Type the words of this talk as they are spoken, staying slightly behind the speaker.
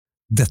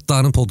Dette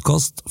en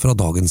podcast fra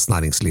Dagens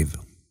Næringsliv.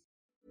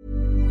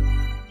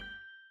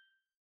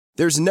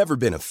 There's never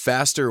been a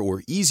faster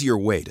or easier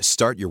way to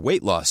start your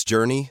weight loss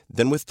journey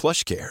than with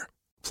PlushCare.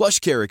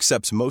 PlushCare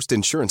accepts most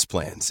insurance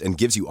plans and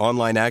gives you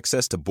online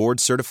access to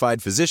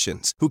board-certified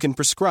physicians who can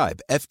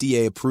prescribe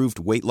FDA-approved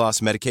weight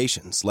loss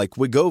medications like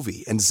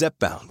Wegovy and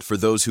Zepbound for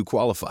those who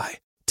qualify.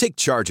 Take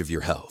charge of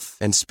your health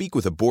and speak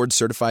with a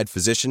board-certified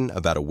physician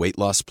about a weight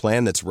loss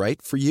plan that's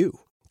right for you.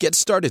 Get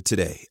started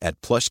today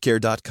at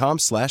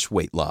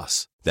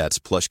plushcare.com/weightloss. That's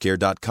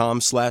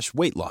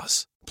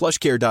plushcare.com/weightloss.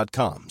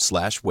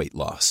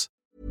 plushcare.com/weightloss.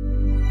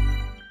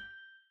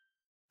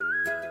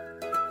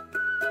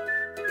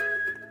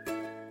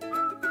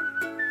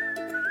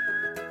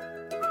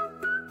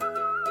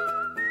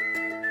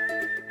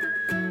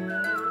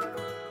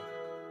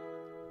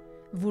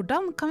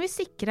 Hvordan kan vi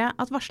sikre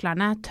at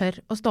varslerne tør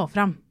å stå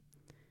fram?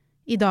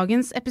 I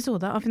dagens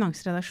episode av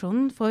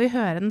Finansredaksjonen får vi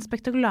høre den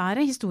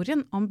spektakulære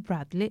historien om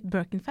Bradley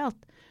Birkenfeld,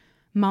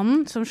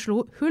 mannen som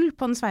slo hull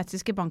på den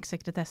sveitsiske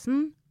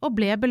banksekretessen og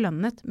ble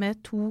belønnet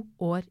med 2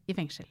 år i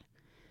fengsel.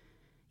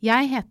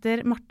 Jeg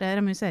heter Marte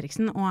Ramus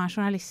Eriksen og er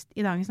journalist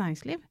i Dagens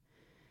Næringsliv.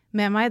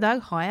 Med meg i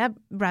dag har jeg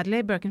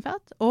Bradley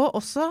Birkenfeld og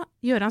også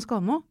Gøran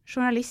Skålmo,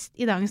 journalist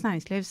i Dagens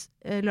Næringslivs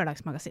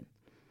lørdagsmagasin.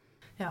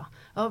 Yeah.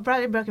 Oh,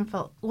 Bradley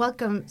Birkenfeld,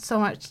 welcome so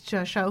much to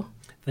our show.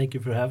 Thank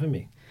you for having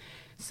me.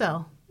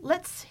 So,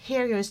 let's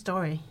hear your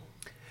story.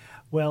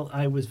 Well,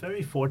 I was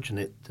very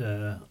fortunate.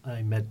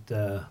 I met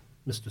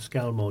Mr.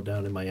 Skålmo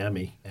down in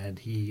Miami, and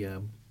he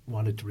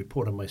wanted to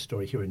report on my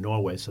story here in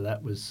Norway, so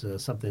that was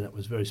something that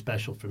was very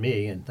special for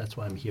me, and that's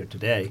why I'm here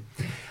today.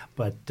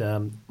 But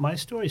my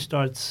story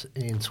starts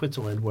in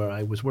Switzerland, where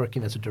I was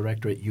working as a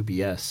director at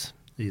UBS,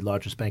 the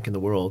largest bank in the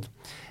world,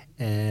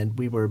 and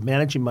we were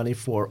managing money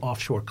for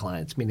offshore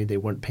clients, meaning they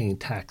weren't paying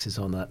taxes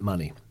on that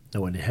money.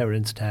 No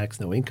inheritance tax,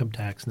 no income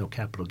tax, no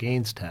capital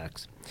gains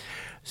tax.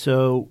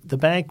 So the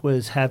bank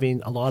was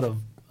having a lot of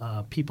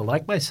people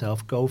like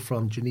myself go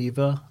from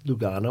Geneva,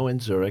 Lugano,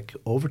 and Zurich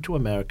over to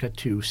America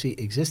to see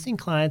existing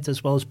clients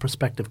as well as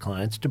prospective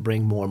clients to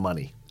bring more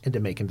money and to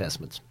make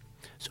investments.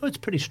 So it's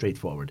pretty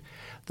straightforward.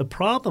 The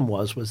problem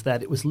was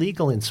that it was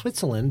legal in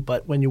Switzerland,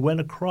 but when you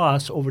went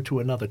across over to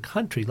another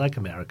country like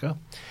America,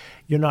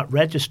 you're not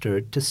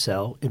registered to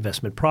sell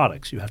investment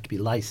products. You have to be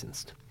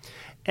licensed.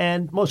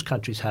 And most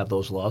countries have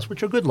those laws,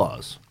 which are good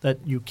laws, that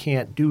you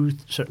can't do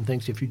certain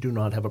things if you do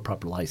not have a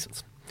proper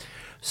license.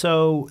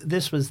 So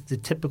this was the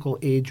typical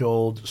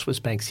age-old Swiss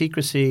bank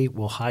secrecy.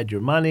 We'll hide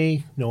your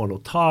money, no one will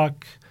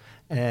talk,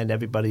 and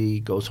everybody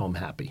goes home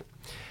happy.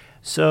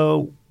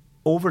 So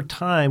over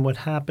time, what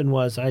happened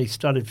was I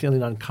started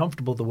feeling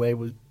uncomfortable the way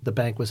the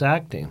bank was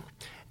acting.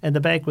 And the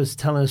bank was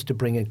telling us to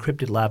bring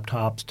encrypted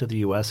laptops to the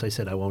U.S. I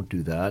said, I won't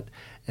do that.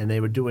 And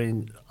they were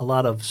doing a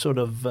lot of sort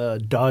of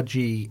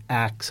dodgy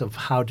acts of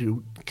how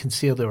to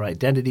conceal their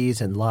identities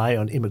and lie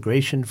on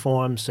immigration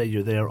forms, say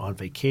you're there on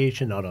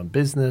vacation, not on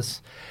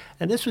business.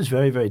 And this was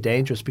very, very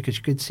dangerous because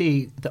you could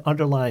see the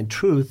underlying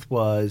truth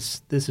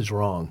was this is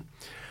wrong.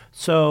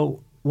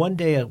 So one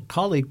day a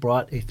colleague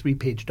brought a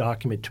 3-page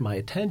document to my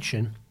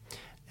attention,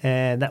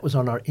 and that was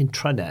on our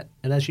intranet.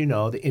 And as you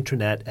know, the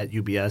intranet at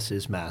UBS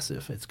is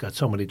massive. It's got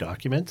so many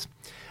documents.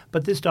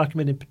 But this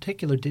document in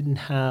particular didn't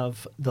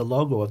have the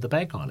logo of the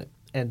bank on it.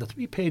 And the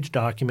 3-page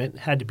document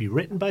had to be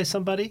written by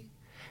somebody,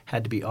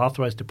 had to be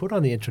authorized to put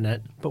on the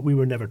intranet, but we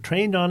were never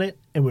trained on it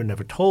and we were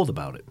never told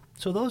about it.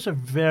 So those are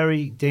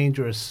very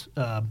dangerous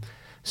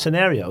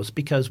scenarios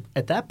because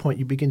at that point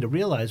you begin to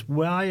realize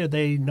why are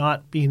they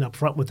not being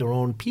upfront with their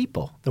own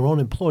people, their own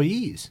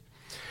employees?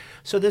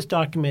 So this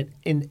document,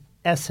 in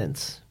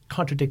essence,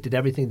 contradicted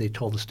everything they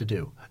told us to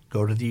do.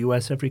 Go to the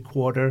U.S. every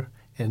quarter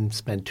and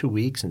spend 2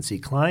 weeks and see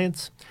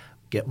clients,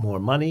 get more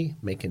money,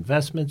 make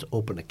investments,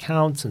 open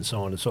accounts, and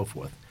so on and so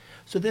forth.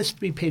 So this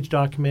 3-page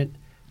document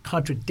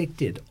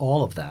contradicted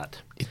all of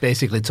that. It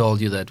basically told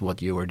you that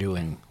what you were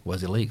doing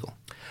was illegal.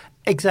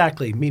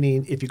 Exactly,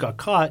 meaning if you got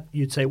caught,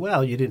 you'd say,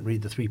 well, you didn't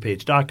read the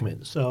 3-page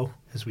document. So,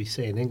 as we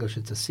say in English,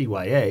 it's a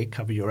CYA,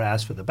 cover your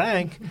ass for the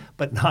bank,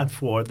 but not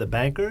for the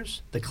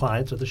bankers, the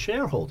clients, or the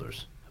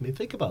shareholders. I mean,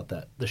 think about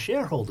that. The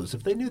shareholders,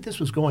 if they knew this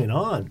was going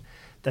on,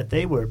 that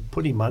they were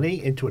putting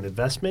money into an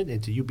investment,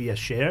 into UBS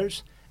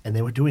shares, and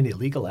they were doing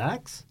illegal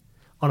acts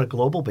on a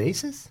global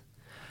basis.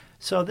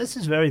 So this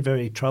is very,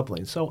 very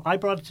troubling. So I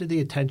brought it to the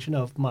attention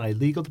of my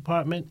legal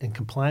department and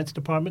compliance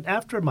department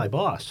after my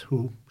boss,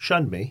 who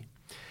shunned me,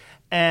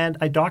 and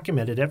I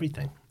documented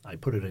everything. I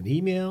put it in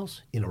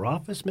emails,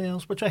 inter-office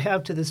mails, which I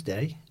have to this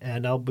day,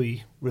 and I'll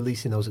be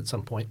releasing those at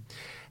some point.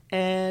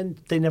 And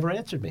they never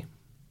answered me.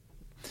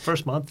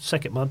 First month,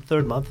 second month,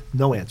 third month,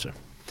 no answer.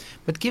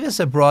 But give us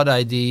a broad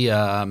idea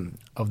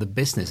of the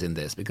business in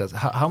this, because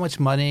how much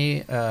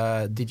money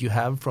did you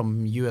have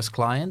from U.S.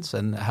 clients,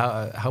 and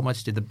how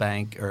much did the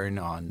bank earn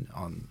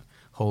on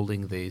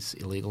holding this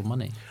illegal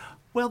money?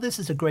 Well, this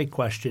is a great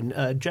question.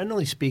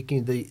 Generally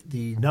speaking,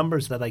 the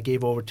numbers that I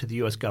gave over to the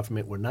U.S.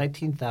 government were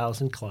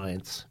 19,000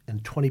 clients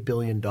and $20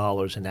 billion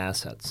in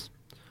assets.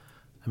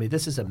 I mean,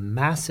 this is a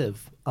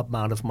massive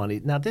amount of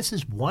money. Now, this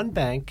is one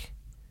bank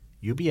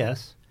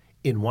UBS,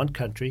 in one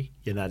country,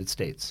 United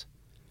States.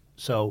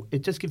 So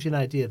it just gives you an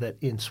idea that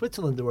in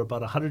Switzerland there were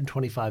about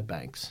 125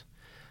 banks.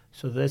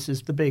 So this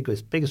is the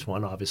biggest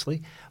one,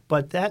 obviously.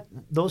 But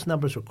those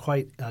numbers were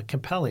quite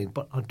compelling.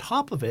 But on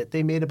top of it,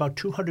 they made about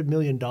 $200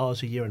 million a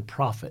year in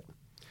profit.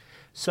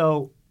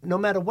 So no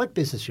matter what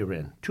business you're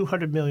in,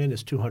 $200 million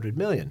is $200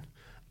 million.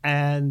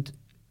 And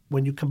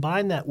when you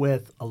combine that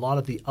with a lot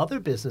of the other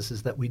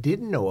businesses that we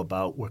didn't know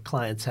about, where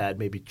clients had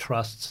maybe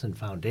trusts and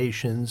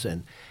foundations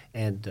and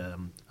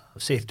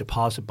safe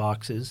deposit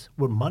boxes,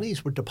 where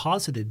monies were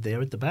deposited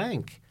there at the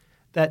bank,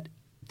 that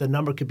the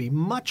number could be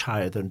much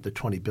higher than the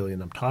 $20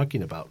 billion I'm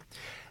talking about.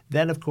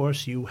 Then, of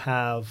course, you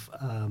have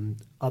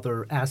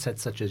other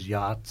assets such as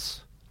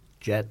yachts,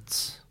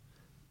 jets,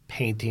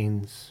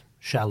 paintings,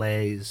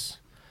 chalets,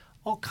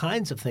 all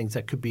kinds of things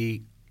that could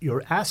be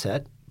your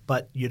asset,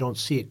 but you don't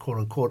see it, quote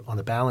unquote, on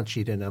a balance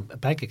sheet in a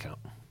bank account.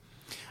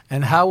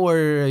 And how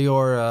were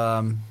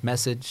your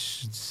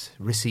messages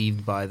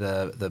received by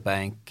the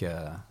bank?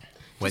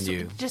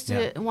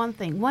 One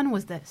thing. When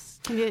was this?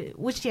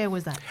 Which year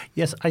was that?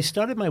 Yes, I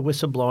started my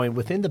whistleblowing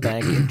within the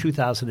bank in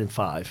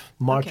 2005,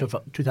 March of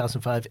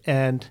 2005,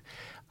 and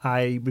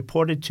I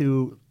reported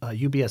to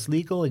UBS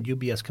Legal and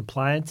UBS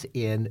Compliance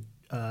in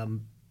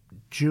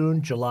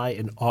June, July,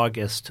 and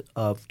August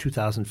of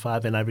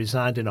 2005, and I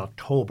resigned in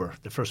October,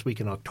 the first week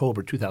in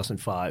October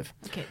 2005.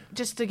 Okay,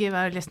 just to give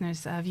our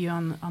listeners a view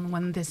on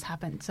when this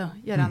happened. So,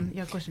 Göran,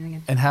 your question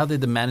again. And how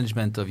did the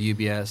management of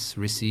UBS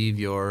receive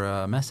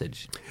your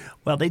message?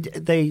 Well,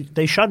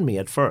 they shunned me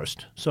at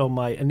first. So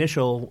my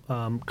initial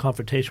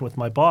confrontation with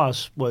my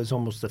boss was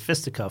almost the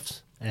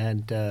fisticuffs.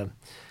 And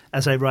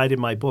as I write in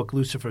my book,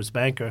 Lucifer's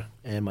Banker,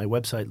 and my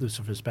website,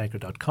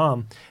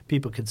 lucifersbanker.com,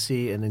 people could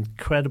see an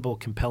incredible,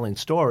 compelling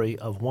story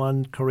of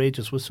one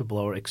courageous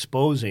whistleblower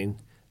exposing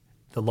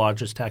the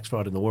largest tax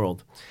fraud in the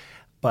world.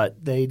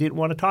 But they didn't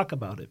want to talk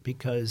about it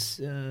because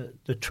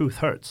the truth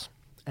hurts.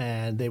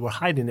 And they were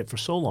hiding it for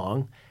so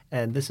long,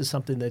 and this is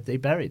something that they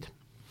buried.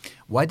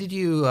 Why did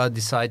you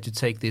decide to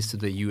take this to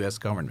the U.S.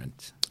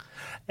 government?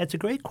 It's a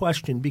great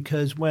question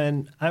because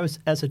when I was,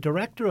 as a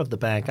director of the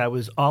bank, I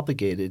was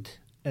obligated.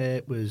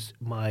 It was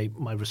my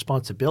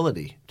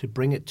responsibility to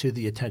bring it to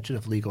the attention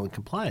of legal and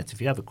compliance.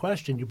 If you have a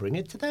question, you bring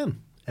it to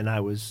them. And I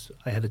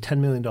had a $10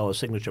 million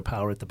signature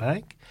power at the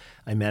bank.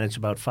 I managed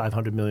about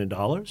 $500 million,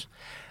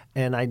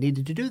 and I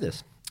needed to do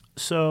this.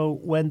 So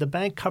when the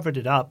bank covered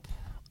it up,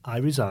 I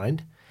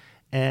resigned,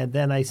 and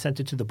then I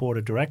sent it to the board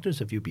of directors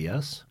of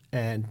UBS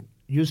and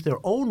used their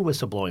own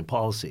whistleblowing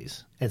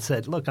policies and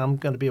said, look, I'm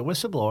going to be a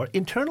whistleblower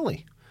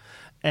internally.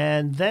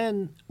 And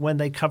then when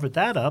they covered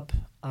that up,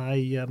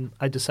 I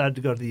decided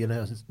to go to the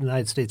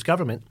United States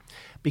government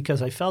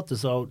because I felt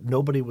as though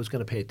nobody was going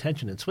to pay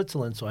attention in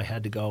Switzerland, so I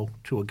had to go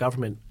to a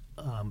government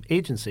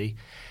agency.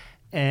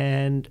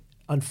 And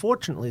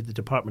unfortunately, the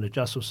Department of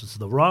Justice was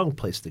the wrong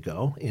place to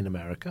go in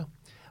America.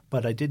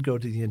 But I did go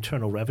to the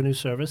Internal Revenue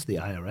Service, the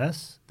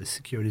IRS, the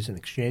Securities and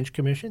Exchange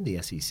Commission, the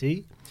SEC,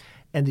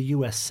 and the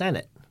U.S.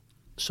 Senate.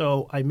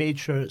 So I made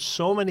sure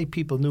so many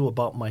people knew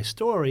about my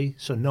story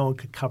so no one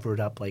could cover it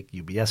up like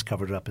UBS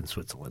covered it up in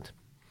Switzerland.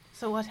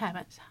 So what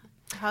happened?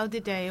 How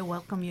did they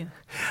welcome you?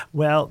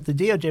 Well, the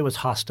DOJ was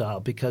hostile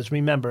because,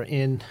 remember,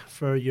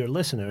 for your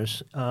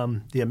listeners,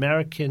 the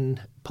American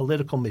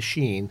political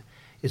machine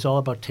is all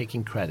about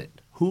taking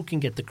credit. Who can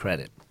get the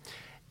credit?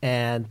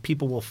 And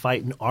people will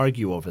fight and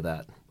argue over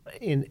that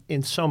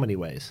in so many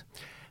ways.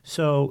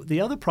 So the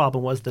other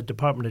problem was the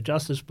Department of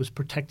Justice was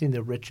protecting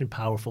their rich and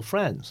powerful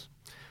friends,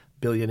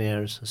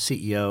 billionaires,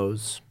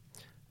 CEOs,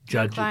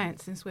 judges. Your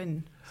clients in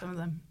Sweden, some of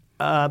them.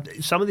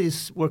 Some of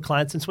these were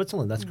clients in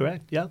Switzerland. That's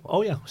correct. Yeah.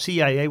 Oh, yeah.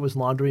 CIA was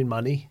laundering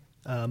money.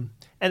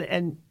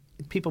 And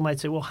people might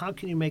say, well, how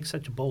can you make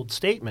such a bold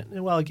statement?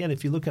 And well, again,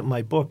 if you look at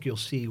my book, you'll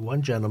see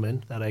one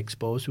gentleman that I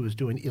exposed who was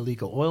doing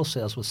illegal oil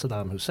sales with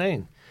Saddam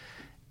Hussein.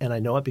 And I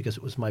know it because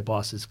it was my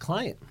boss's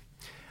client.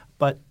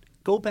 But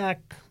go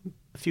back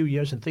a few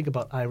years and think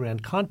about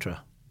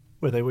Iran-Contra,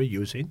 where they were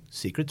using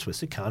secret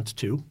Swiss accounts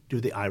to do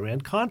the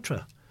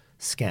Iran-Contra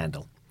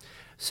scandal.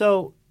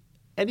 So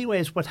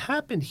anyways, what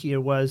happened here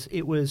was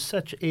it was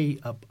such a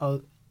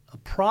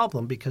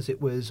problem because it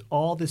was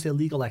all this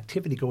illegal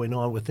activity going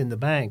on within the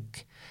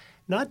bank,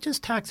 not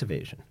just tax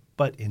evasion,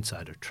 but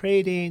insider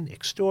trading,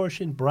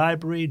 extortion,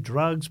 bribery,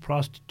 drugs,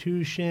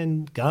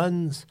 prostitution,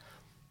 guns.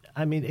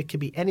 I mean, it could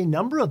be any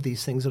number of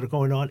these things that are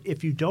going on.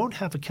 If you don't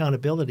have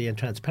accountability and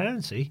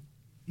transparency,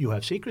 you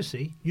have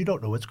secrecy, you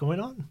don't know what's going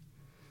on.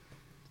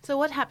 So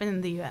what happened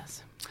in the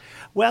U.S.?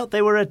 Well,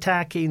 they were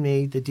attacking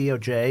me, the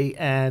DOJ,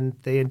 and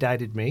they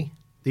indicted me,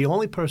 the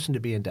only person to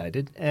be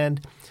indicted. And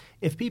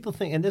if people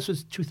think, and this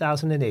was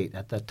 2008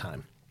 at that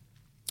time,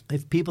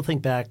 if people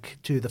think back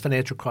to the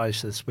financial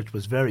crisis, which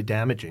was very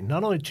damaging,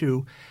 not only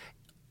to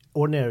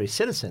ordinary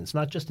citizens,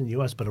 not just in the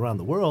U.S. but around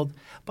the world,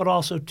 but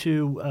also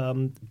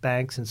to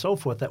banks and so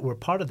forth that were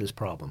part of this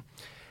problem.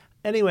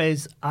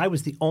 Anyways, I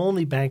was the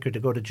only banker to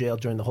go to jail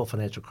during the whole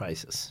financial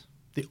crisis,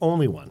 the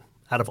only one.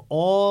 Out of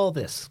all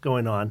this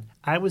going on,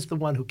 I was the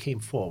one who came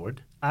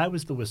forward I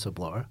was the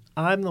whistleblower.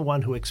 I'm the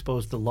one who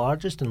exposed the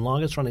largest and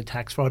longest-running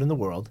tax fraud in the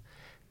world,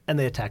 and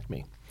they attacked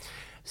me.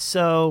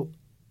 So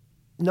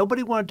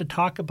nobody wanted to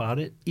talk about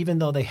it, even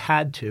though they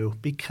had to,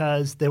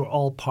 because they were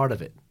all part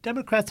of it.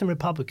 Democrats and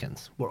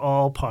Republicans were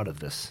all part of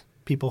this,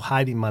 people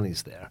hiding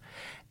monies there.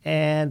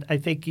 And I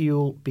think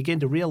you'll begin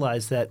to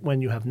realize that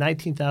when you have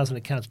 19,000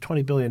 accounts,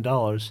 $20 billion,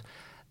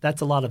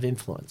 that's a lot of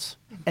influence.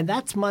 And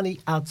that's money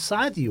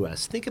outside the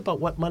U.S. Think about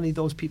what money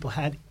those people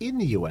had in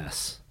the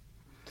U.S.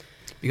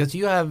 Because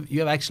you have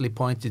actually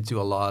pointed to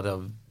a lot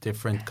of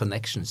different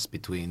connections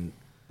between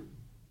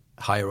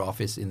higher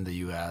office in the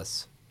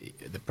U.S.,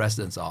 the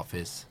president's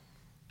office,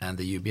 and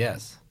the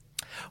UBS.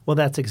 Well,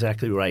 that's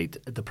exactly right.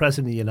 The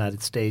president of the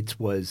United States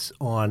was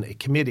on a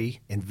committee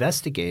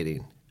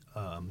investigating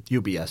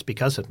UBS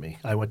because of me.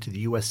 I went to the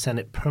U.S.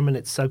 Senate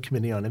Permanent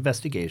Subcommittee on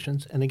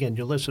Investigations. And again,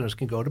 your listeners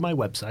can go to my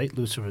website,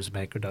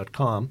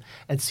 lucifersbanker.com,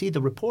 and see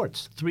the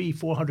reports,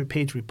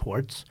 400-page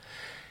reports.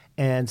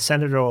 And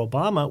Senator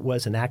Obama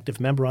was an active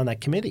member on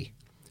that committee.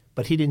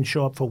 But he didn't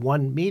show up for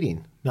one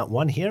meeting, not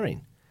one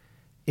hearing,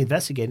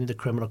 investigating the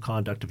criminal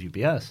conduct of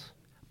UBS.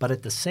 But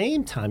at the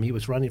same time he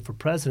was running for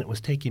president,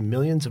 was taking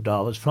millions of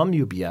dollars from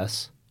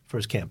UBS for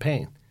his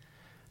campaign.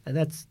 And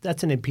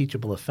that's an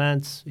impeachable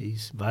offense.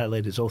 He's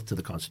violated his oath to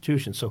the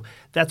Constitution. So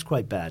that's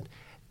quite bad.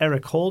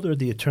 Eric Holder,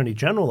 the Attorney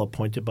General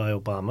appointed by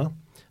Obama,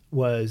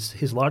 was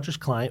his largest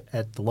client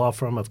at the law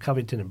firm of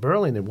Covington and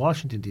Burling in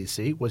Washington,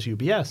 D.C., was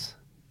UBS.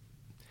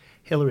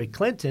 Hillary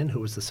Clinton, who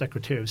was the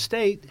Secretary of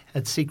State,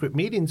 had secret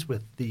meetings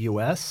with the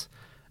U.S.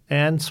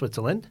 and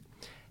Switzerland.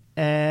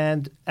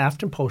 And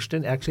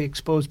Aftenposten actually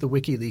exposed the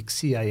WikiLeaks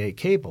CIA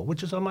cable,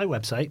 which is on my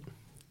website.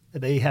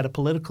 They had a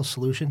political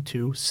solution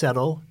to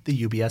settle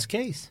the UBS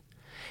case.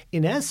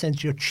 In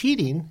essence, you're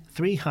cheating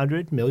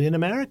 300 million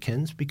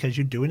Americans because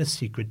you're doing a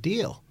secret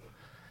deal.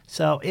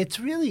 So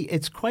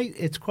it's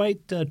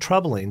quite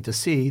troubling to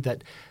see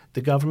that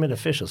the government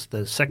officials,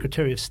 the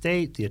Secretary of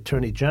State, the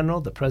Attorney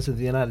General, the President of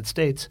the United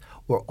States,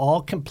 were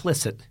all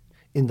complicit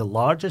in the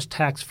largest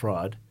tax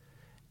fraud,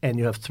 and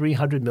you have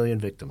 300 million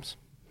victims.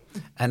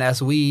 And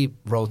as we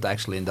wrote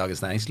actually in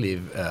Dagens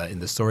Næringsliv in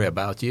the story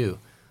about you,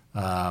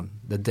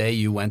 the day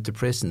you went to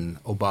prison,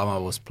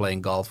 Obama was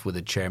playing golf with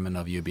the chairman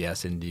of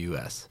UBS in the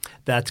U.S.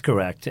 That's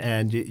correct.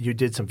 And you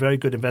did some very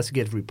good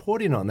investigative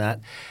reporting on that.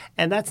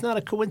 And that's not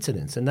a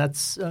coincidence. And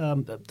that's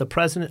the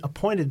president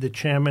appointed the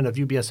chairman of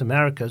UBS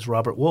Americas,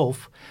 Robert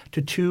Wolf,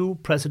 to 2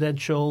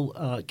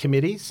 presidential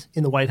committees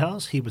in the White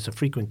House. He was a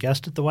frequent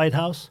guest at the White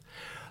House.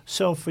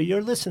 So for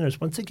your listeners,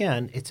 once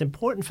again, it's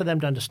important for them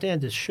to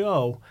understand this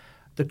show.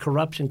 The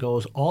corruption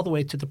goes all the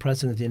way to the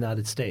President of the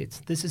United States.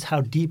 This is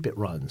how deep it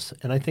runs,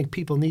 and I think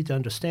people need to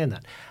understand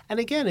that. And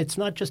again, it's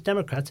not just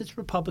Democrats, it's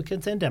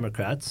Republicans and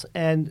Democrats,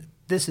 and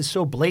this is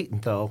so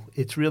blatant, though,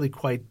 it's really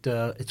quite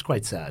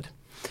sad.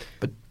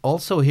 But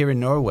also here in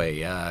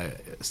Norway,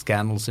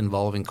 scandals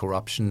involving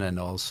corruption and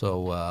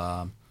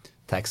also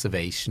tax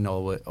evasion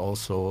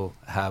also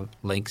have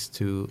links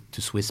to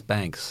Swiss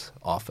banks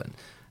often.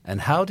 And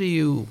how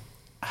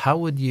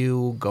would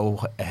you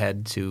go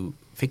ahead to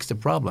fix the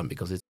problem?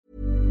 Because it's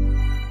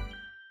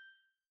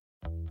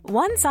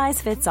One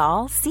size fits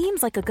all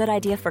seems like a good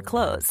idea for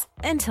clothes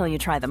until you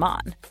try them on.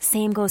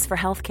 Same goes for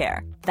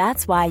healthcare.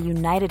 That's why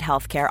United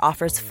Healthcare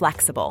offers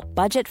flexible,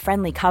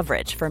 budget-friendly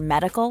coverage for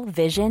medical,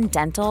 vision,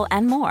 dental,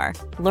 and more.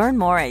 Learn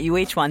more at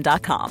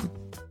uh1.com.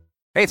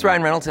 Hey, it's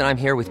Ryan Reynolds, and I'm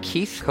here with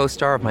Keith,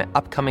 co-star of my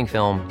upcoming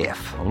film,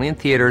 If, only in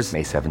theaters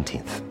May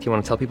 17th. Do you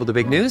want to tell people the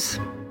big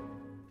news?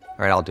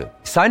 All right, I'll do it.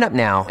 Sign up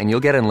now and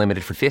you'll get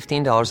unlimited for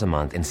 $15 a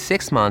month and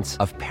 6 months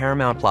of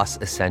Paramount Plus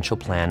Essential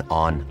Plan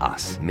on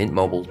us.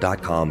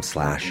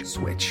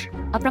 MintMobile.com/switch.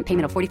 Upfront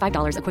payment of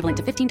 $45 equivalent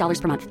to $15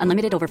 per month.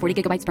 Unlimited over 40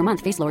 gigabytes per month.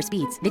 Face lower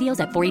speeds.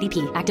 Videos at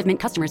 480p. Active Mint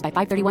customers by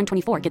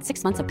 531.24 get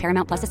 6 months of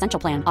Paramount Plus Essential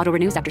Plan. Auto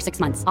renews after 6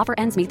 months. Offer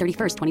ends May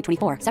 31st,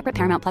 2024. Separate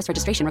Paramount Plus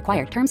registration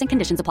required. Terms and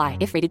conditions apply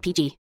if rated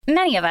PG.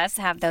 Many of us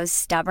have those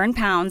stubborn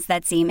pounds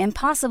that seem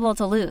impossible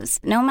to lose,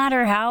 no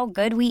matter how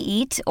good we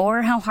eat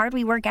or how hard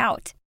we work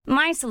out.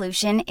 My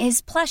solution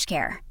is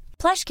PlushCare.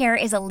 PlushCare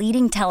is a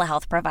leading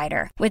telehealth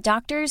provider with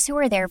doctors who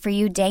are there for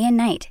you day and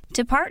night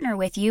to partner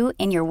with you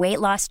in your weight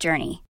loss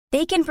journey.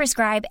 They can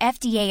prescribe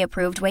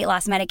FDA-approved weight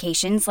loss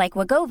medications like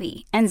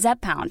Wegovy and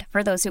Zepbound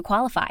for those who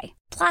qualify.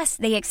 Plus,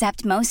 they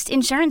accept most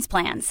insurance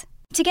plans.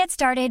 To get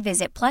started,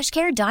 visit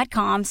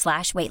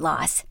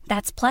plushcare.com/weightloss.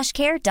 That's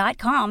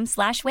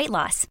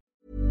plushcare.com/weightloss.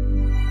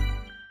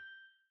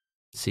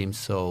 It seems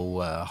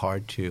so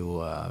hard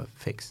to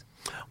fix.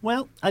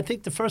 Well, I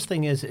think the first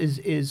thing is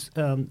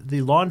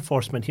the law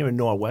enforcement here in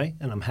Norway,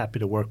 and I'm happy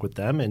to work with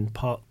them and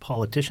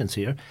politicians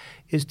here,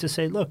 is to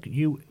say, look,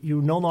 you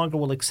no longer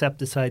will accept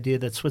this idea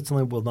that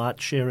Switzerland will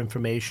not share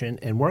information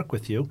and work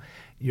with you.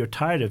 You're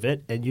tired of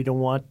it, and you don't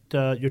want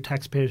your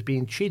taxpayers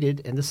being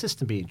cheated and the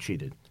system being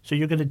cheated. So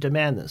you're going to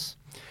demand this.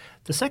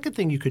 The second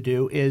thing you could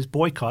do is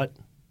boycott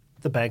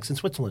the banks in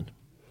Switzerland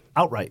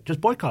outright. Just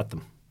boycott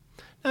them.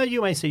 Now,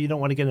 you may say you don't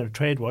want to get into a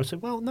trade war. I say,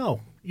 well,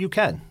 no, you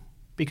can,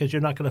 because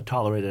you're not going to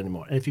tolerate it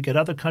anymore. And if you get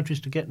other countries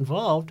to get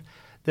involved,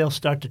 they'll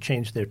start to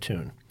change their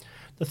tune.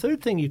 The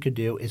third thing you could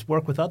do is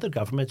work with other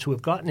governments who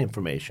have gotten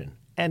information.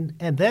 And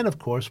then, of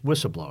course,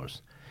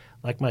 whistleblowers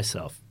like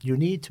myself. You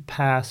need to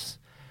pass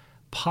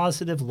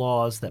positive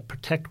laws that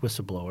protect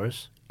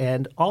whistleblowers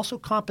and also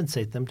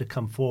compensate them to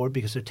come forward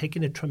because they're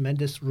taking a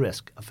tremendous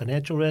risk, a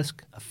financial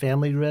risk, a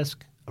family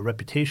risk, a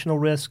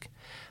reputational risk,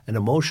 an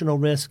emotional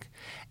risk.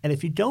 And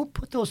if you don't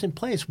put those in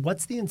place,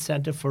 what's the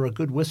incentive for a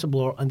good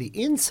whistleblower on the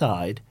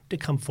inside to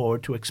come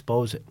forward to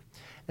expose it?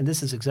 And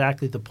this is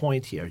exactly the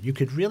point here. You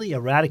could really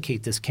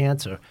eradicate this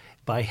cancer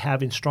by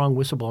having strong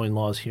whistleblowing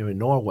laws here in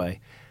Norway.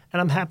 And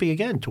I'm happy,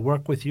 again, to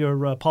work with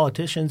your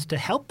politicians to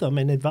help them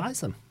and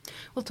advise them.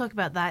 We'll talk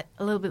about that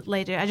a little bit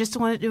later. I just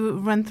wanted to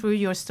run through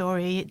your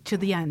story to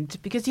the end,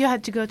 because you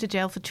had to go to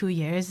jail for 2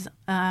 years.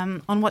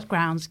 On what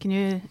grounds? Can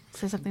you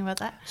say something about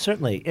that?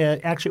 Certainly.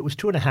 Actually, it was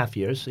 2.5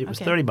 years. It was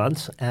 30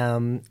 months.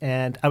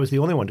 And I was the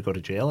only one to go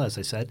to jail, as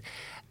I said.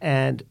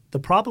 And the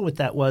problem with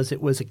that was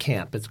it was a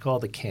camp. It's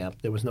called a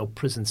camp. There was no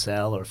prison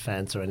cell or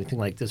fence or anything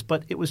like this.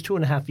 But it was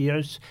 2.5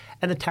 years,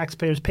 and the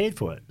taxpayers paid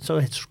for it. So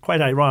it's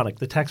quite ironic.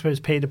 The taxpayers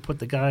paid to put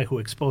the guy who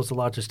exposed the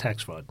largest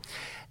tax fraud.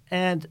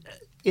 And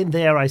in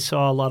there, I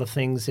saw a lot of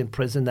things in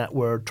prison that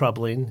were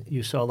troubling.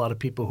 You saw a lot of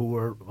people who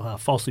were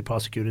falsely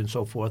prosecuted and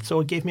so forth. So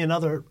it gave me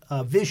another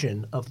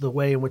vision of the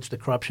way in which the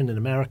corruption in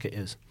America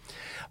is.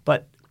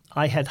 But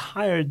I had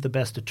hired the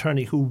best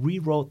attorney who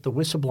rewrote the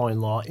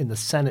whistleblowing law in the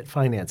Senate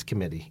Finance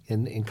Committee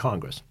in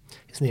Congress.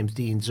 His name's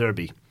Dean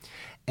Zerbe.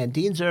 And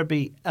Dean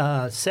Zerbe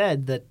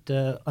said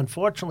that,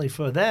 unfortunately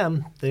for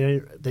them,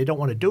 they don't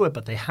want to do it,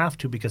 but they have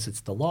to because it's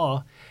the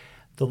law.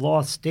 The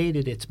law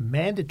stated it's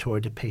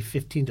mandatory to pay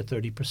 15 to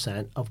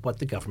 30% of what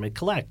the government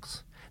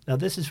collects. Now,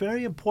 this is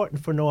very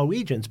important for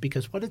Norwegians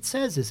because what it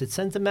says is it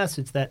sends a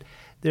message that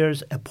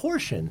there's a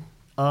portion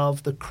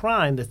of the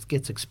crime that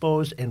gets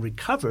exposed and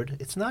recovered.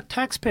 It's not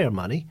taxpayer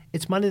money.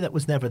 It's money that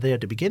was never there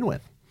to begin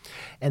with.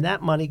 And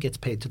that money gets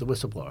paid to the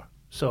whistleblower.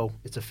 So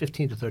it's a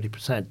 15 to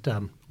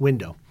 30%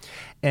 window.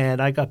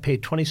 And I got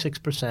paid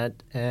 26%,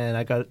 and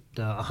I got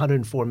a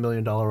 $104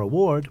 million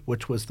award,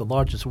 which was the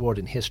largest award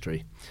in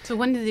history. So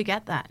when did you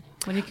get that?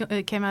 When you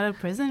came out of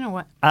prison or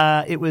what?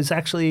 It was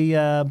actually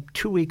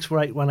 2 weeks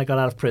right when I got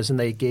out of prison.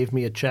 They gave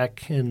me a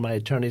check, and my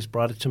attorneys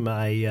brought it to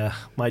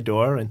my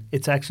door. And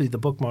it's actually the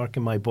bookmark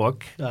in my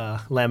book,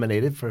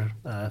 laminated for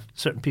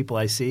certain people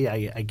I see.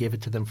 I gave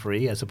it to them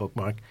free as a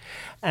bookmark.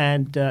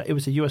 And it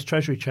was a U.S.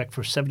 Treasury check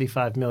for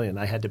 $75 million.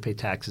 I had to pay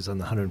taxes on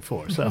the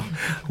 104. So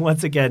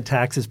once again,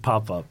 taxes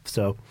pop up.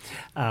 So,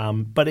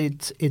 but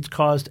it's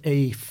caused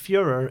a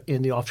furor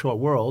in the offshore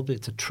world.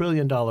 It's a $1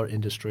 trillion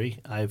industry.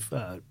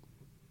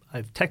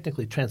 I've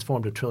technically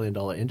transformed a $1 trillion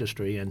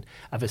industry, and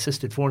I've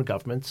assisted foreign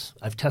governments.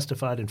 I've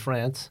testified in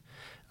France.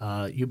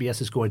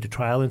 UBS is going to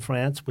trial in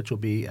France, which will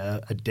be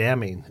a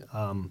damning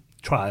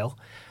trial.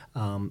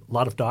 A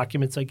lot of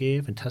documents I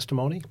gave and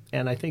testimony.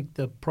 And I think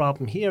the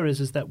problem here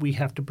is that we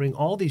have to bring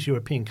all these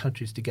European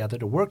countries together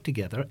to work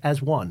together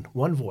as one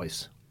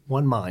voice,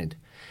 one mind,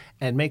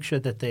 and make sure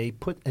that they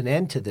put an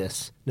end to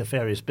this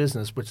nefarious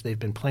business which they've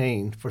been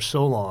playing for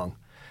so long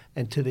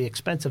and to the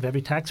expense of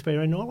every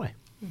taxpayer in Norway.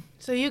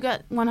 So you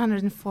got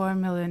 104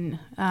 million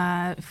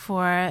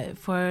for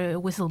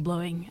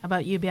whistleblowing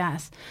about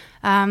UBS,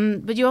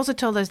 but you also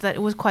told us that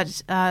it was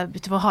quite a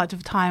bit of a hard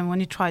time when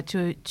you tried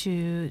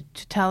to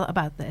tell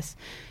about this.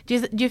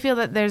 Do you feel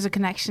that there's a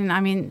connection?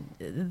 I mean,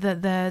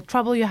 the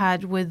trouble you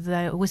had with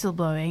the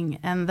whistleblowing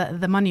and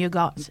the money you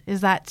got, is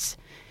that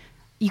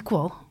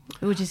equal?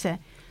 Would you say?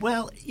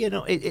 Well,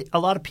 a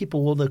lot of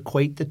people will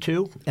equate the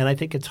two, and I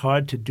think it's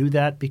hard to do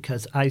that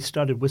because I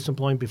started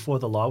whistleblowing before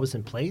the law was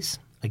in place.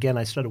 Again,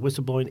 I started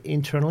whistleblowing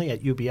internally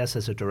at UBS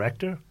as a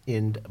director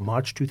in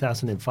March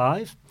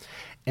 2005,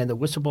 and the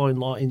whistleblowing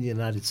law in the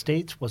United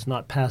States was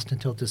not passed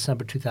until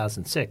December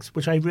 2006,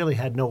 which I really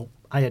had no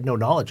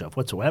knowledge of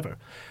whatsoever.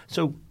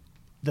 So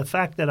the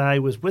fact that I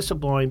was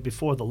whistleblowing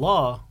before the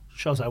law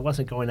shows I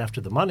wasn't going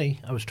after the money.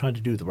 I was trying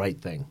to do the right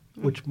thing,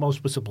 which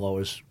most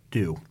whistleblowers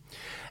do.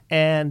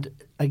 And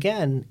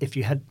again, if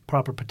you had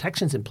proper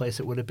protections in place,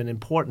 it would have been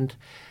important.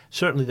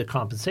 Certainly the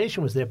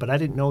compensation was there, but I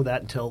didn't know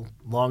that until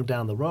long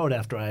down the road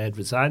after I had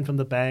resigned from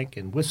the bank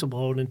and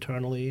whistleblowed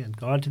internally and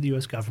gone to the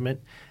U.S.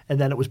 government. And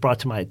then it was brought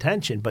to my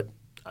attention. But,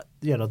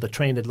 the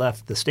train had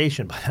left the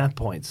station by that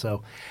point.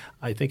 So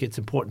I think it's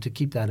important to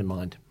keep that in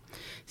mind.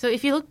 So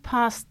if you look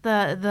past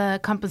the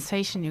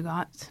compensation you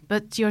got,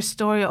 but your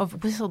story of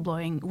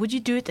whistleblowing, would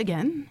you do it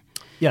again?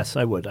 Yes,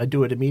 I would. I'd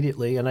do it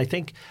immediately, and I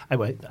think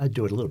I'd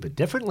do it a little bit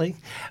differently,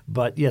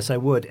 but yes, I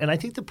would. And I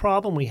think the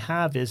problem we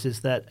have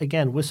is that,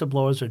 again,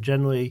 whistleblowers are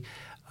generally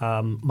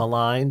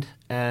maligned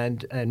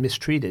and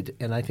mistreated,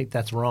 and I think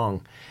that's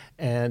wrong.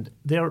 And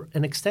they're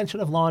an extension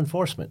of law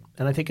enforcement,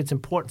 and I think it's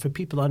important for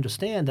people to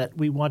understand that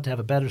we want to have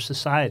a better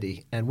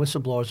society, and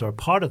whistleblowers are a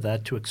part of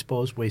that to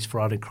expose waste,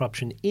 fraud, and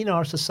corruption in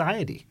our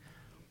society.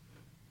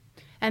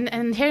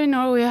 And here in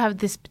Norway, we have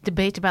this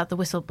debate about the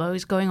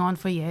whistleblowers going on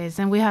for years,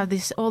 and we have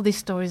all these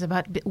stories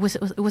about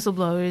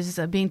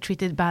whistleblowers being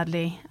treated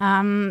badly.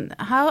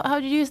 How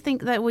do you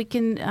think that we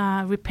can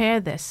repair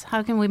this?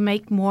 How can we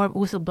make more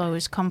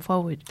whistleblowers come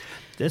forward?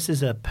 This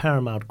is a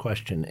paramount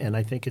question, and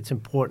I think it's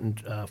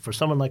important for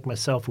someone like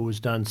myself who has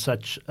done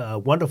such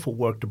wonderful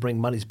work to bring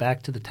monies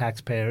back to the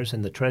taxpayers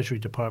and the Treasury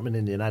Department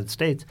in the United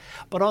States,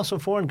 but also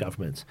foreign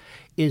governments.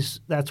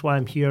 That's why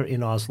I'm here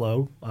in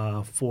Oslo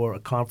for a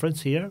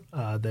conference here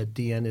that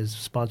DN is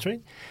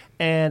sponsoring.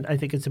 And I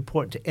think it's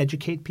important to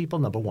educate people,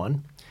 number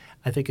one.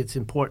 I think it's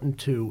important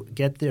to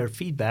get their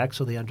feedback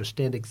so they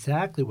understand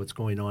exactly what's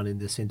going on in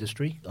this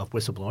industry of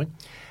whistleblowing.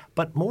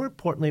 But more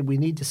importantly, we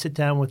need to sit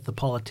down with the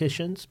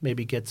politicians,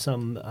 maybe get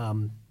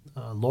some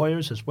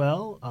lawyers as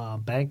well,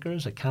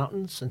 bankers,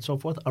 accountants, and so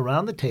forth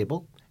around the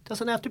table. It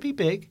doesn't have to be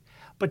big,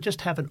 but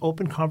just have an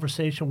open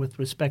conversation with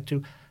respect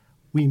to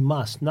we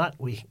must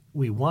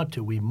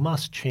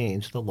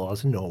change the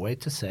laws in Norway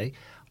to say,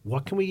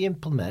 what can we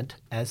implement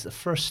as a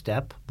first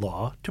step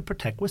law to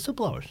protect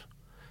whistleblowers?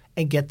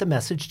 And get the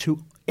message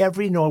to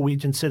every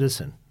Norwegian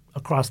citizen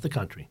across the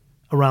country,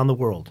 around the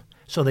world,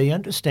 so they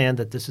understand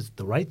that this is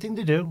the right thing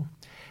to do.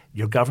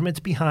 Your government's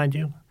behind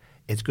you.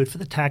 It's good for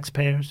the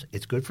taxpayers.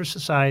 It's good for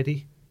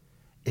society.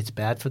 It's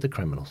bad for the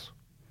criminals.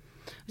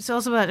 It's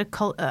also about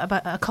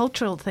a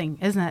cultural thing,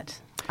 isn't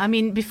it? I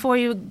mean, before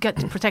you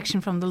get protection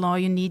from the law,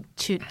 you need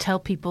to tell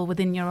people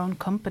within your own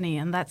company,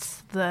 and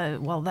that's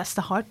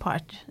the hard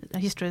part.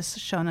 History has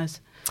shown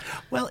us.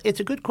 Well, it's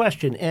a good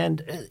question.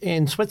 And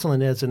in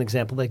Switzerland, as an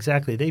example,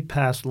 exactly, they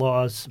passed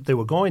laws they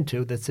were going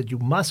to that said you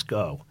must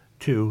go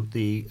to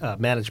the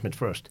management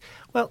first.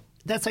 Well,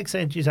 that's like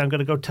saying, geez, I'm going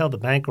to go tell the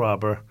bank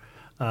robber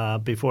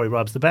before he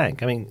robs the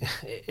bank. I mean,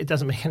 it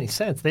doesn't make any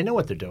sense. They know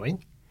what they're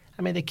doing.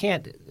 I mean, they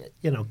can't,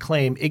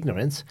 claim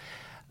ignorance.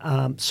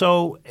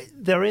 So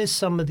there is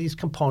some of these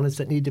components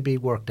that need to be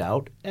worked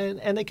out,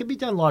 and they can be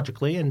done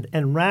logically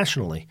and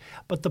rationally.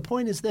 But the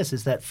point is this,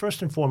 is that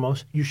first and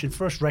foremost, you should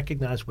first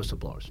recognize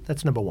whistleblowers.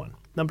 That's number one.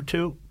 Number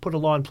two, put a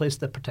law in place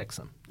that protects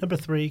them. Number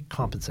three,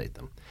 compensate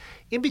them.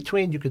 In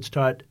between, you could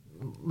start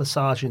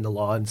massaging the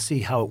law and see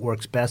how it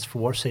works best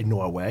for, say,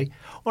 Norway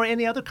or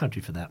any other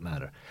country for that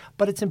matter.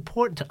 But it's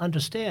important to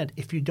understand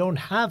if you don't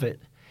have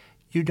it,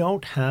 you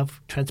don't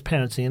have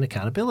transparency and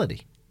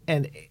accountability.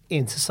 And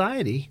in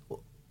society,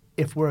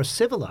 if we're a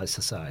civilized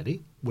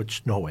society,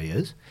 which Norway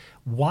is,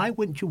 why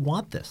wouldn't you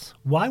want this?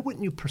 Why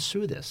wouldn't you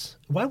pursue this?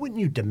 Why wouldn't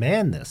you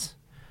demand this?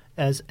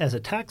 As a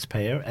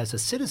taxpayer, as a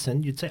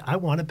citizen, you'd say, I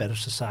want a better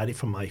society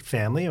for my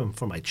family and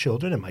for my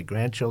children and my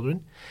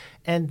grandchildren.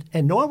 And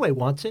Norway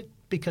wants it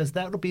because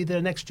that will be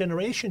their next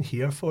generation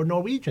here for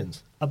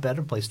Norwegians, a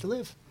better place to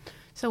live.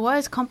 So why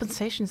is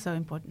compensation so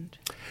important?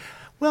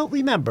 Well,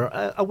 remember,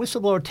 a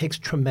whistleblower takes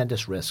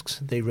tremendous risks.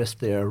 They risk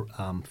their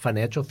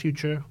financial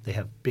future. They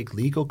have big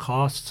legal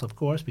costs, of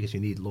course, because you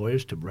need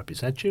lawyers to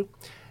represent you.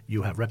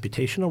 You have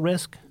reputational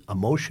risk,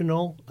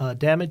 emotional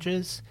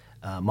damages,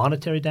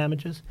 monetary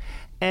damages.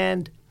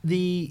 And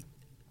the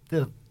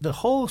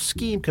whole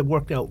scheme could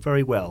work out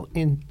very well.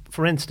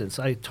 For instance,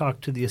 I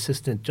talked to the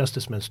Assistant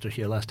Justice Minister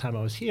here last time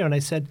I was here, and I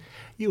said,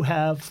 you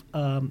have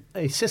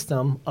a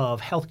system of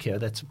healthcare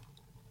that's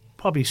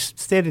probably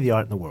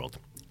state-of-the-art in the world.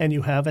 And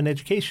you have an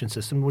education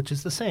system which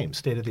is the same,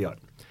 state-of-the-art.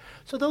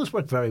 So those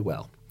work very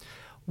well.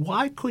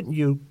 Why couldn't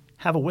you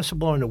have a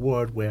whistleblower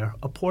award where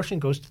a portion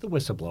goes to the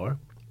whistleblower,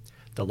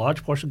 the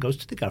large portion goes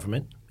to the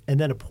government, and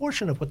then a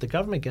portion of what the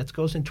government gets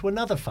goes into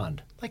another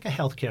fund, like a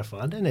healthcare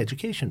fund, an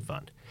education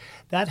fund.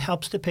 That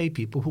helps to pay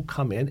people who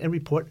come in and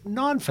report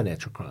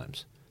non-financial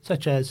crimes,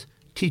 such as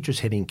teachers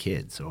hitting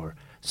kids or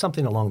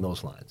something along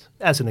those lines,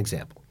 as an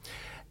example.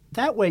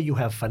 That way you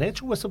have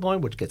financial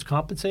whistleblowing, which gets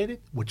compensated,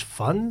 which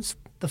funds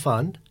the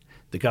fund.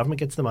 The government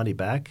gets the money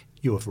back.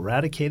 You have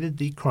eradicated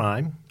the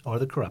crime or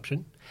the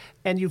corruption,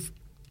 and you've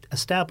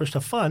established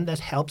a fund that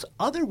helps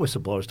other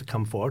whistleblowers to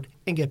come forward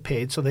and get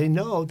paid so they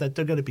know that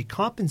they're going to be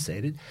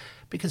compensated,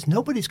 because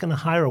nobody's going to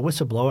hire a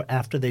whistleblower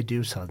after they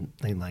do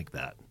something like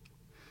that.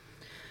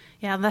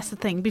 Yeah, that's the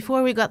thing.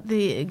 Before we get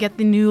the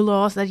new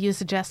laws that you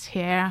suggest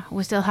here,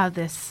 we still have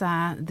this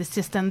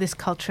system, this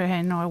culture here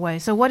in Norway.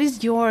 So what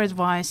is your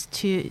advice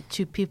to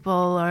people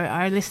or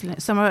our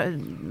listeners,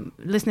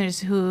 listeners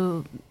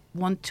who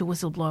want to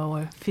whistleblow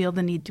or feel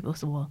the need to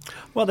whistleblow?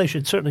 Well, they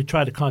should certainly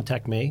try to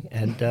contact me,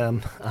 and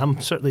I'm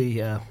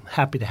certainly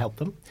happy to help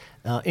them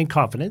in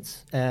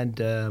confidence. And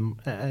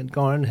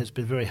Garn has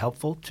been very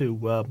helpful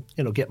to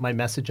get my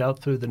message out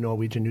through the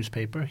Norwegian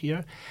newspaper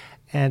here.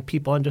 And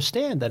people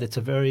understand that it's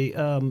a very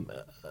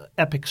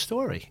epic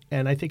story.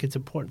 And I think it's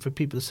important for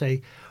people to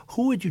say,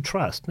 who would you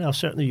trust? Now,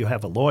 certainly you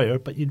have a lawyer,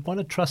 but you'd want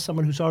to trust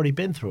someone who's already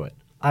been through it.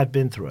 I've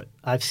been through it.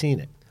 I've seen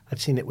it.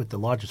 I've seen it with the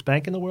largest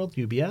bank in the world,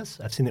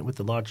 UBS. I've seen it with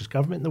the largest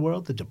government in the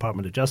world, the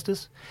Department of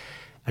Justice.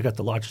 I got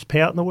the largest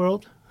payout in the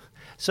world.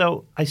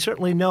 So I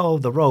certainly know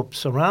the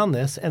ropes around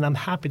this, and I'm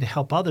happy to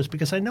help others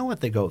because I know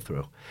what they go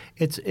through.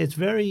 It's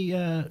very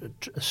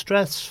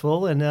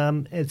stressful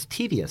and it's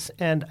tedious,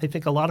 and I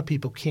think a lot of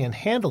people can't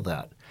handle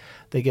that.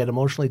 they get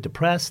emotionally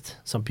depressed.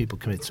 Some people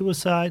commit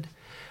suicide.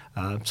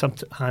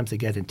 Sometimes they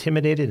get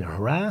intimidated and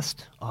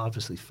harassed,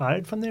 obviously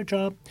fired from their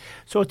job.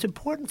 So it's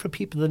important for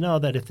people to know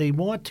that if they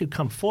want to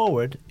come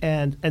forward,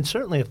 and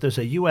certainly if there's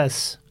a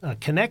U.S.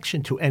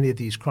 Connection to any of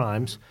these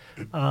crimes,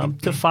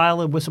 to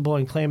file a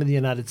whistleblowing claim in the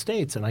United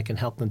States, and I can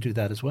help them do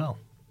that as well.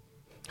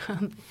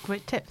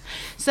 Great tip.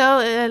 So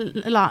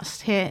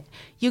last here,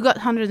 you got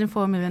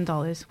 $104 million.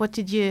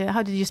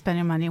 How did you spend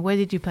your money? Where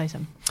did you place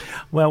them?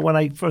 Well, when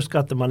I first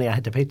got the money, I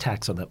had to pay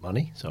tax on that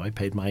money. So I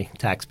paid my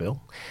tax bill.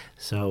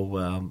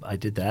 So I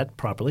did that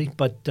properly.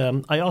 But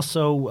I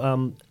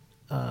also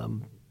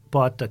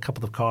bought a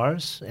couple of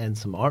cars and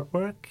some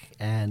artwork.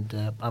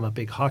 And I'm a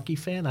big hockey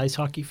fan, ice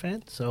hockey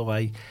fan. So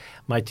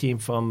my team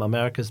from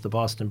America is the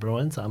Boston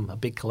Bruins. I'm a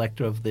big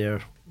collector of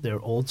their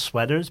old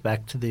sweaters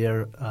back to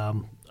their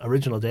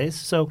original days.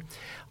 So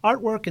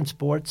artwork and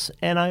sports,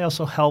 and I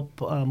also help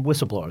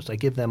whistleblowers. I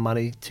give them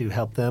money to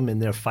help them in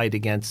their fight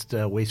against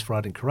waste,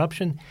 fraud, and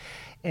corruption.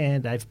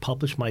 And I've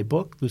published my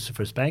book,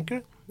 Lucifer's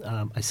Banker.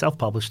 I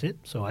self-published it,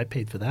 so I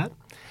paid for that.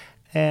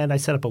 And I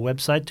set up a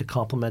website to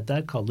complement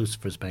that called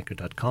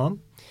lucifersbanker.com.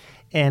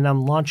 And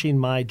I'm launching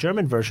my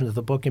German version of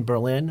the book in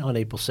Berlin on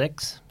April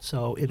 6th.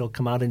 So it'll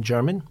come out in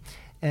German.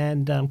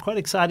 And I'm quite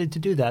excited to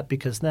do that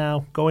because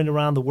now going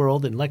around the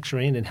world and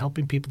lecturing and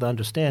helping people to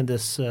understand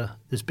this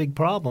big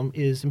problem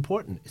is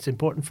important. It's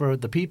important for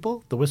the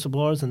people, the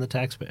whistleblowers, and the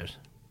taxpayers.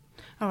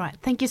 All right.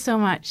 Thank you so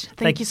much.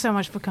 Thank you so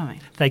much for coming.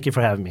 Thank you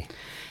for having me.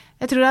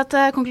 Jeg tror at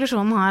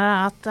konklusjonen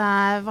her at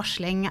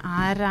varsling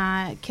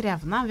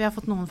krevende. Vi har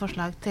fått noen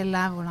forslag til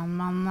hvordan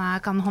man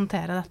kan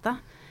håndtere dette.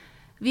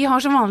 Vi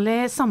har som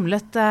vanlig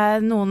samlet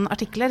noen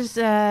artikler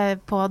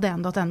på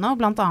dn.no,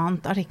 blant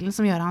annet artikkelen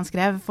som Göran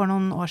skrev for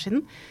noen år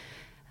siden.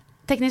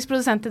 Teknisk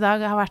produsent I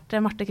dag har vært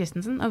Marte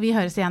Christensen, og vi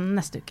høres igjen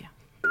neste uke.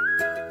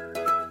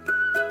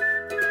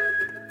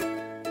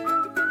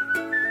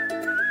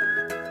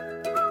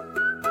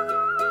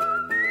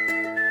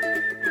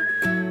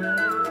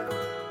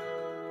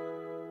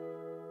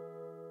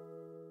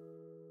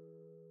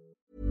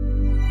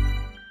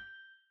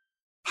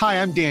 Hi,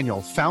 I'm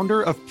Daniel,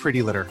 founder of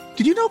Pretty Litter.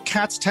 Did you know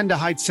cats tend to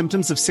hide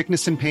symptoms of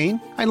sickness and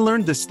pain? I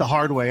learned this the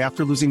hard way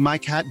after losing my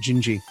cat,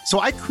 Gingy. So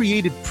I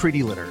created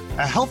Pretty Litter,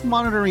 a health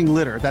monitoring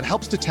litter that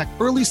helps detect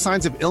early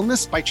signs of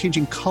illness by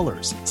changing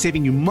colors,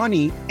 saving you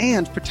money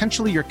and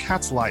potentially your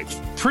cat's life.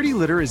 Pretty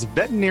Litter is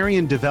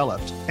veterinarian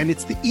developed, and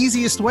it's the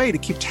easiest way to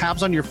keep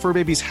tabs on your fur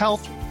baby's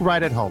health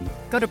right at home.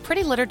 Go to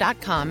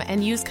prettylitter.com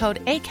and use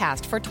code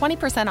ACAST for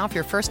 20% off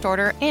your first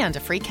order and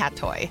a free cat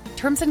toy.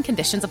 Terms and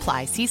conditions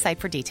apply. See site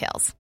for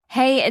details.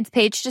 Hey, it's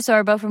Paige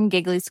DeSorbo from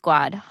Giggly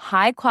Squad.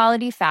 High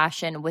quality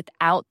fashion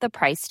without the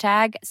price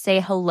tag. Say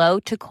hello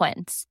to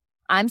Quince.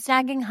 I'm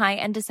snagging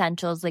high-end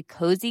essentials like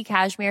cozy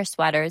cashmere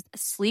sweaters,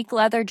 sleek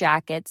leather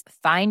jackets,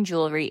 fine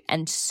jewelry,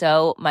 and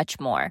so much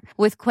more.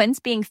 With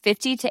Quince being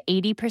 50 to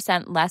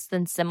 80% less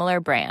than similar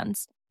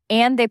brands.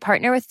 And they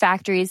partner with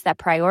factories that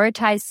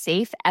prioritize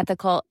safe,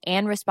 ethical,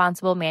 and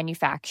responsible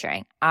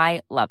manufacturing.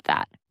 I love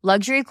that.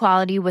 Luxury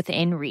quality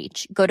within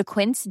reach. Go to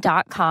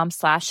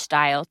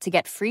quince.com/style to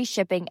get free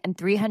shipping and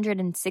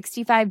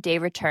 365-day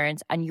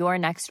returns on your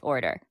next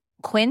order.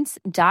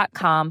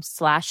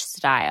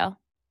 Quince.com/style.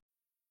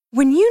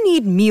 When you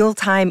need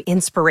mealtime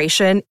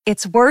inspiration,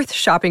 it's worth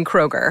shopping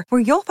Kroger, where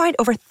you'll find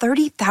over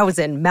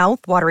 30,000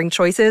 mouth-watering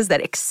choices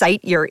that excite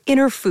your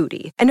inner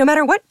foodie. And no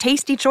matter what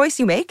tasty choice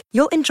you make,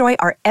 you'll enjoy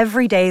our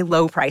everyday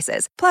low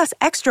prices, plus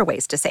extra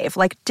ways to save,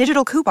 like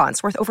digital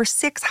coupons worth over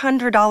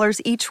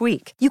 $600 each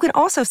week. You can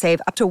also save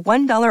up to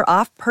 $1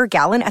 off per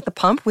gallon at the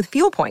pump with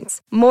fuel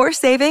points. More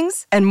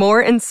savings and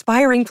more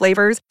inspiring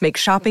flavors make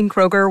shopping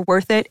Kroger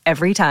worth it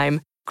every time.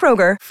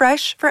 Kroger,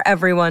 fresh for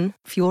everyone.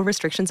 Fuel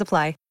restrictions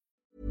apply.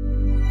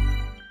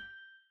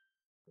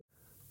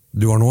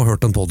 Du har nå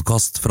hørt en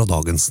podcast fra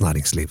Dagens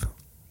Næringsliv.